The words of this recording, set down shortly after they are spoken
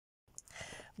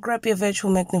Grab your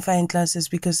virtual magnifying glasses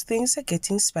because things are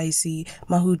getting spicy.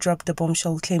 Mawhoo dropped the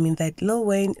bombshell claiming that Lil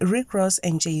Wayne, Rick Ross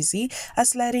and Jay-Z are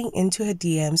sliding into her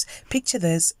DMs. Picture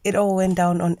this, it all went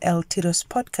down on El Tiro's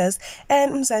podcast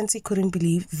and Mzansi couldn't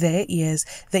believe their ears.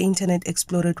 The internet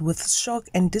exploded with shock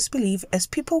and disbelief as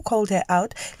people called her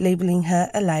out, labeling her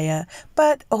a liar.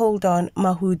 But hold on,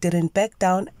 Mawhoo didn't back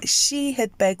down. She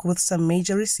hit back with some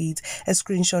major receipts, a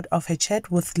screenshot of her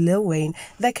chat with Lil Wayne.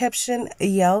 The caption,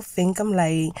 "Y'all think I'm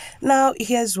lying." Now,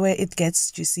 here's where it gets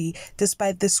juicy.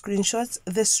 Despite the screenshots,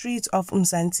 the streets of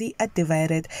Mzansi are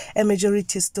divided. A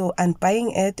majority still aren't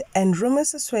buying it, and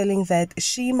rumors are swirling that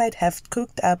she might have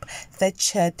cooked up that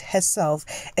chat herself.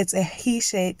 It's a he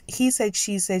said,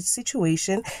 she said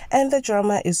situation, and the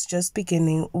drama is just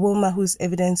beginning. Will Mawhoo's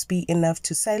evidence be enough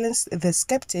to silence the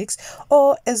skeptics,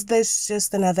 or is this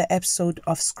just another episode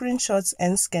of screenshots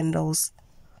and scandals?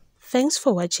 Thanks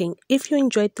for watching. If you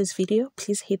enjoyed this video,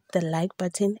 please hit the like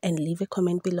button and leave a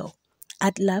comment below.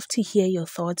 I'd love to hear your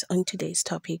thoughts on today's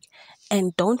topic.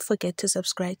 And don't forget to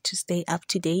subscribe to stay up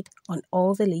to date on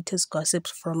all the latest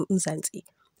gossips from Mzansi.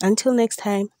 Until next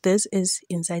time, this is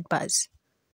Inside Buzz.